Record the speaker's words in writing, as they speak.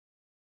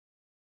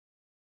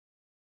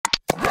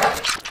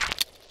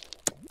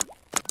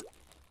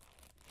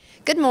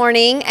Good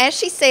morning. As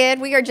she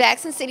said, we are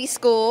Jackson City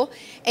School,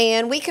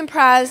 and we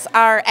comprise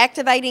our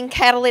Activating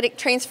Catalytic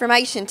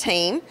Transformation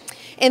team.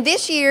 And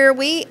this year,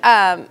 we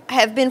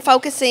have been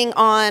focusing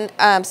on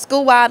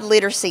school-wide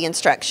literacy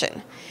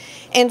instruction.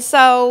 And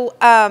so,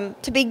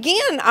 to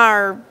begin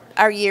our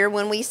year,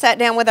 when we sat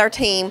down with our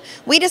team,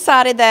 we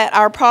decided that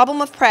our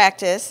problem of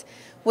practice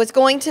was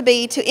going to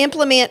be to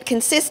implement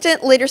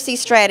consistent literacy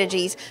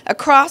strategies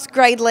across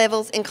grade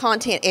levels and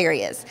content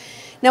areas.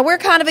 Now, we're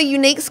kind of a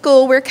unique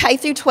school. We're K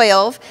through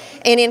 12,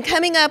 and in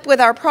coming up with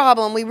our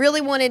problem, we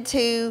really wanted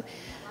to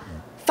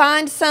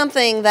find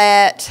something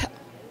that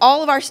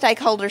all of our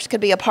stakeholders could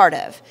be a part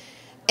of.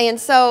 And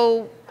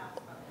so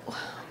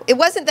it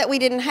wasn't that we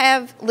didn't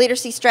have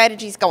literacy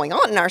strategies going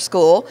on in our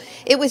school.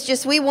 It was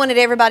just we wanted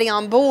everybody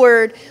on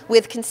board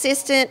with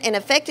consistent and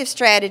effective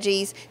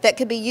strategies that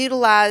could be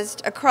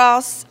utilized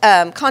across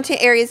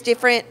content areas,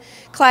 different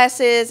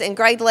classes and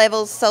grade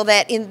levels, so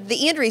that in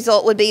the end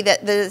result would be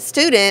that the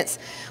students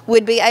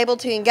would be able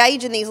to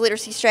engage in these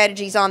literacy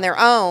strategies on their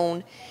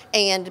own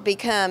and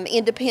become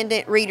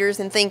independent readers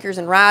and thinkers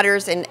and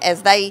writers. And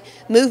as they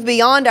move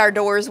beyond our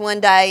doors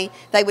one day,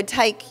 they would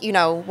take,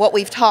 what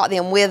we've taught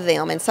them with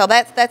them. And so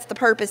that's the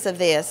purpose of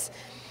this.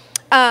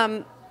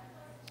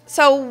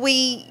 So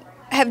we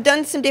have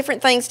done some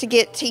different things to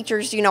get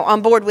teachers,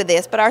 on board with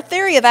this. But our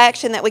theory of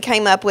action that we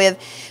came up with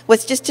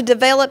was just to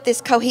develop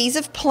this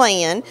cohesive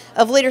plan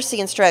of literacy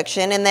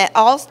instruction, and that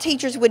all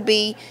teachers would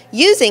be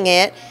using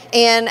it.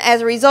 And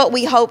as a result,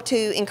 we hope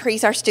to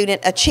increase our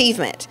student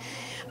achievement.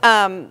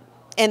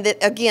 And that,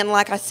 again,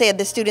 like I said,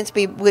 the students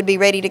would be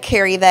ready to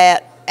carry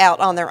that out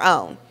on their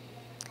own.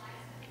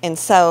 And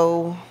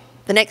so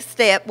the next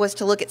step was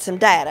to look at some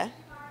data.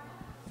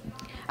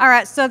 All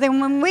right, so then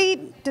when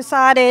we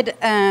decided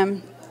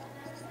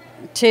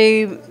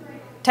to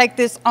take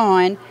this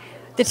on,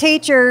 the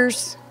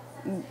teachers,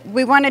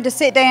 we wanted to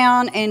sit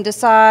down and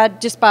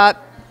decide just by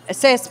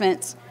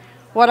assessments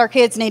what our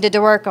kids needed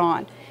to work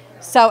on.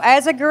 So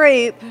as a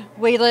group,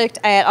 we looked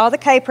at all the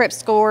K-Prep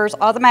scores,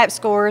 all the MAP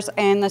scores,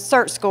 and the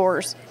CERT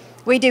scores.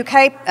 We do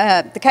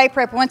the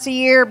K-Prep once a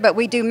year, but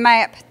we do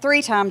MAP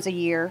 3 times a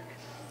year.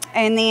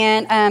 And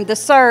then the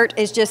CERT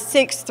is just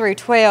 6 through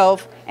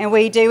 12, and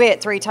we do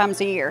it 3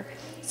 times a year.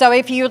 So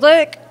if you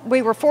look,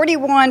 we were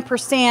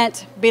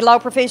 41% below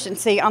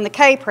proficiency on the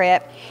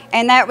K-Prep,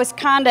 and that was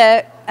kind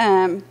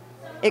of,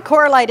 it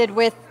correlated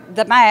with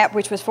the MAP,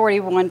 which was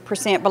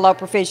 41% below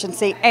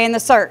proficiency, and the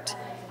CERT,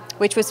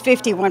 which was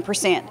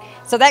 51%.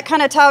 So that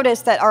kind of told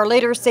us that our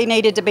literacy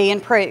needed to be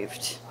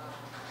improved.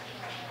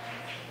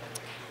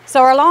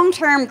 So our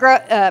long-term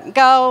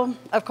goal,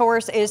 of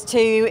course, is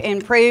to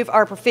improve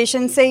our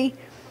proficiency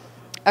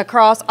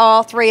across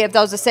all 3 of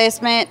those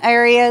assessment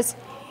areas.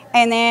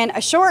 And then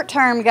a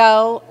short-term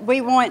goal, we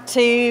want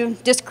to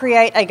just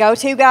create a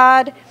go-to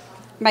guide,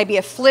 maybe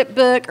a flip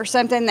book or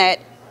something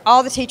that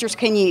all the teachers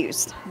can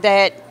use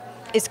that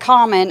is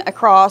common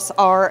across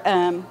our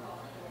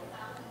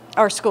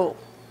school.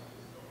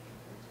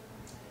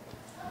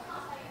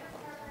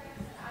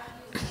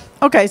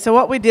 Okay, so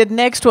what we did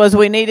next was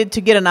we needed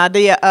to get an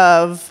idea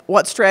of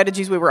what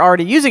strategies we were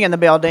already using in the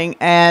building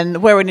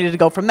and where we needed to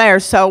go from there.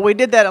 So we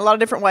did that in a lot of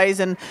different ways,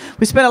 and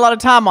we spent a lot of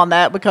time on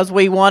that because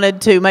we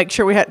wanted to make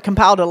sure we had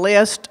compiled a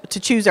list to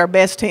choose our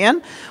best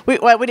 10. We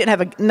didn't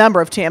have a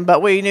number of 10,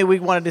 but we knew we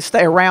wanted to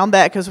stay around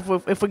that because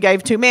if we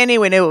gave too many,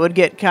 we knew it would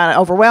get kind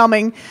of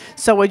overwhelming.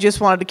 So we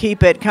just wanted to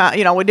keep it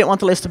we didn't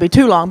want the list to be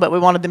too long, but we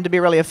wanted them to be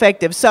really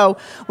effective. So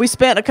we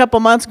spent a couple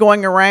months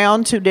going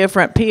around to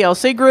different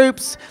PLC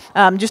groups,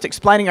 just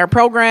explaining our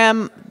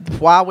program,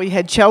 why we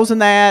had chosen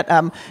that,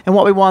 and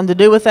what we wanted to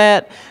do with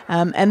that.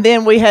 And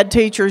then we had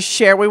teachers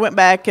share. We went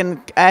back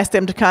and asked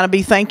them to kind of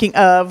be thinking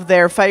of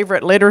their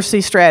favorite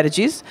literacy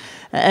strategies,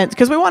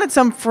 because we wanted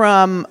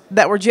some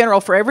that were general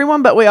for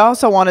everyone, but we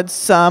also wanted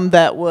some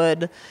that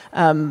would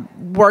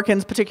work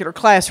in particular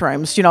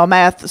classrooms. A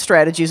math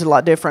strategy is a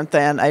lot different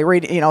than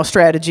a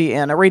strategy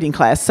in a reading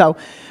class. So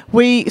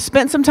we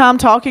spent some time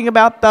talking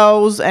about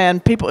those,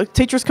 and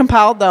teachers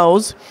compiled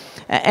those.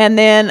 And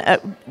then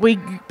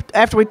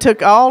after we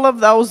took all of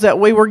those that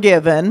we were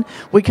given,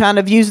 we kind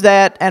of used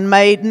that and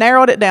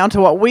narrowed it down to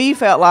what we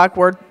felt like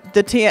were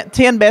the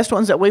 10 best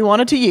ones that we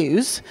wanted to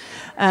use.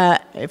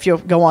 If you'll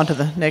go on to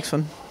the next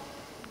one.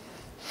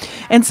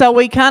 And so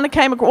we kind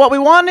of what we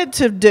wanted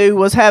to do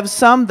was have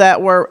some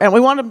that were, and we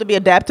wanted them to be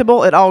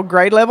adaptable at all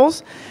grade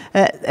levels.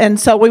 And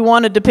so we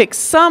wanted to pick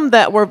some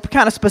that were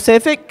kind of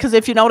specific, because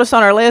if you notice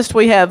on our list,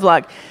 we have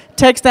like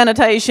text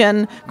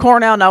annotation,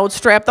 Cornell notes,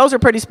 STRAP. Those are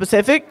pretty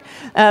specific.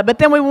 But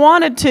then we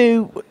wanted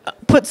to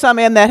put some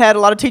in that had a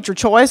lot of teacher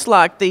choice,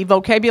 like the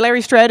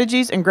vocabulary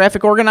strategies and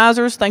graphic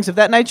organizers, things of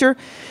that nature.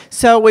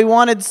 So we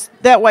wanted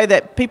that way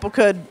that people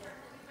could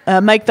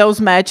make those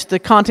match the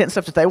content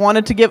stuff that they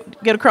wanted to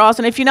get across.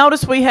 And if you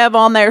notice, we have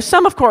on there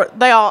some, of course,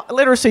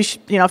 literacy.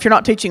 If you're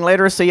not teaching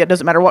literacy, it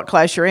doesn't matter what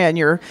class you're in.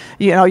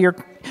 We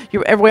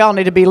all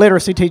need to be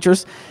literacy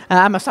teachers.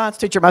 I'm a science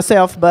teacher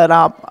myself, but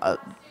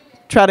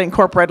try to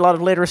incorporate a lot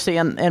of literacy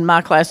in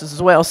my classes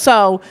as well.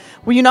 So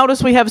you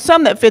notice we have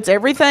some that fits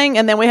everything,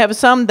 and then we have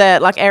some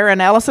that, like error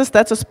analysis,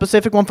 that's a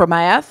specific one for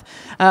math.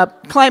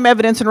 Claim,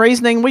 evidence, and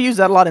reasoning, we use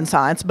that a lot in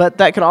science, but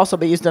that could also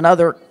be used in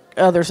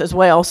others as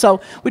well.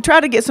 So we try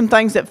to get some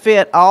things that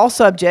fit all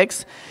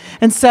subjects.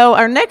 And so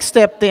our next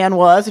step then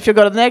was, if you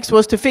go to the next,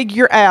 was to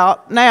figure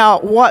out, now,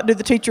 what do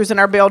the teachers in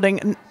our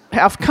building,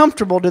 how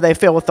comfortable do they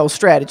feel with those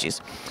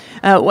strategies?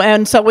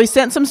 And so we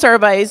sent some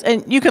surveys,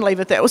 and you can leave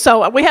it there.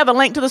 So we have a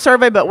link to the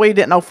survey, but we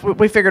didn't know if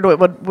we figured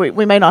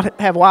we may not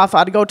have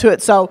Wi-Fi to go to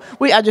it. So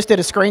I just did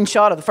a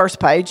screenshot of the first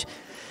page.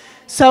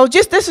 So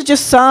this is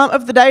just some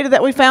of the data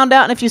that we found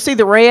out. And if you see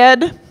the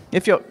red,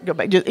 if you'll go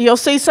back, you'll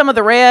see some of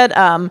the red.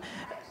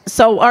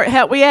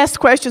 We asked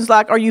questions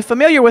like, are you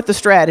familiar with the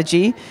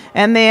strategy?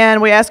 And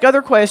then we ask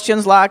other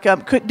questions like,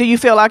 do you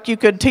feel like you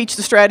could teach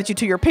the strategy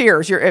to your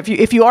peers?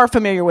 If you are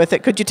familiar with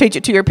it, could you teach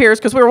it to your peers?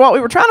 Because what we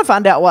were trying to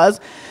find out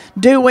was,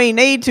 do we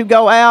need to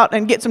go out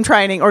and get some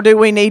training, or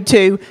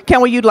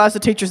can we utilize the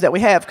teachers that we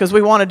have? Because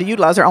we wanted to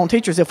utilize our own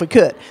teachers if we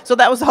could. So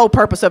that was the whole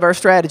purpose of our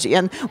strategy.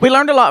 And we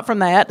learned a lot from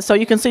that. So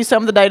you can see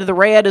some of the data. The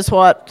red is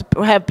what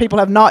people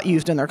have not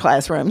used in their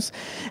classrooms.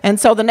 And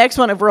so the next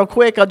one, real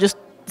quick,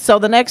 so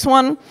the next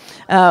one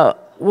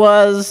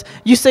was,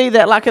 you see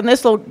that like in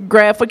this little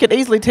graph, we could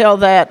easily tell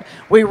that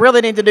we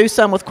really need to do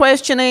some with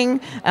questioning.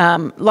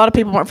 A lot of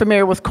people weren't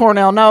familiar with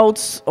Cornell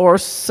Notes or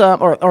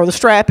the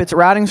STRAP. It's a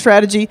writing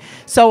strategy.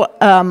 So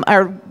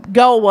our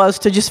goal was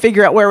to just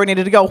figure out where we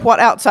needed to go. What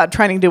outside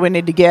training do we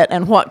need to get,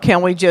 and what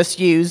can we just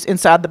use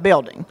inside the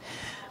building?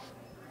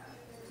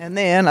 And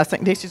then I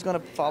think Dixie's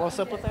going to follow us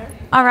up with that.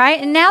 All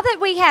right. And now that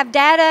we have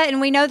data and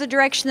we know the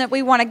direction that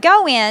we want to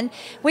go in,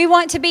 we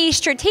want to be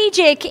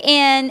strategic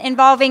in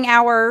involving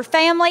our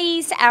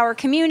families, our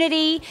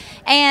community,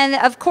 and,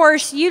 of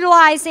course,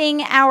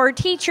 utilizing our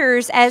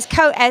teachers as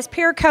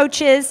peer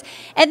coaches,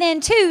 and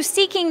then, two,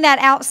 seeking that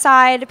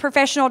outside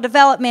professional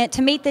development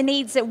to meet the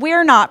needs that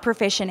we're not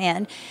proficient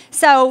in.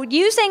 So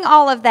using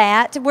all of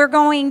that, we're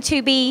going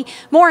to be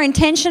more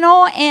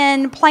intentional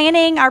in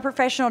planning our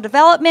professional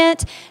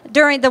development.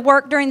 The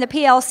work during the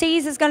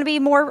PLCs is going to be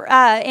more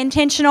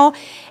intentional.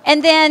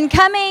 And then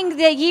coming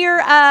next year,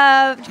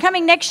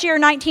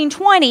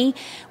 1920,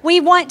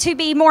 we want to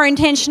be more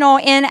intentional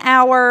in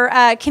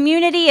our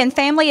community and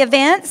family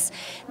events,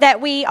 that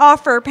we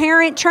offer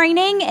parent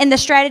training in the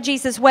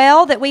strategies as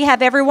well, that we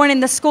have everyone in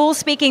the school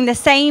speaking the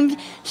same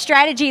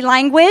strategy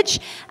language.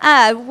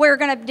 We're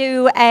going to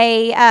do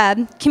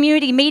a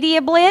community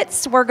media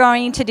blitz. We're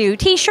going to do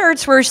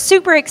T-shirts. We're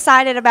super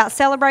excited about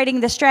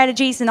celebrating the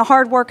strategies and the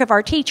hard work of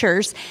our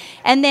teachers.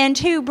 And then,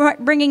 two,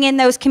 bringing in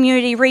those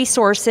community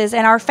resources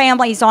and our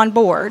families on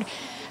board.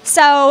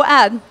 So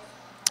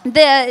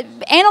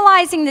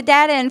analyzing the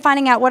data and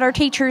finding out what our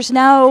teachers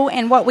know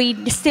and what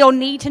we still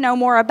need to know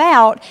more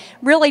about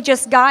really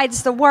just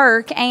guides the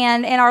work.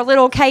 And in our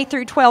little K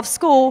through 12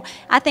 school,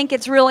 I think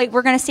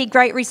we're going to see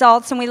great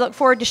results, and we look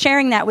forward to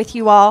sharing that with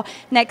you all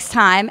next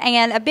time.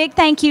 And a big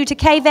thank you to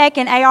KVEC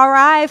and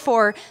ARI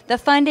for the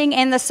funding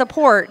and the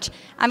support.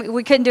 I mean,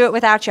 we couldn't do it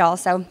without y'all,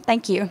 so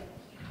thank you.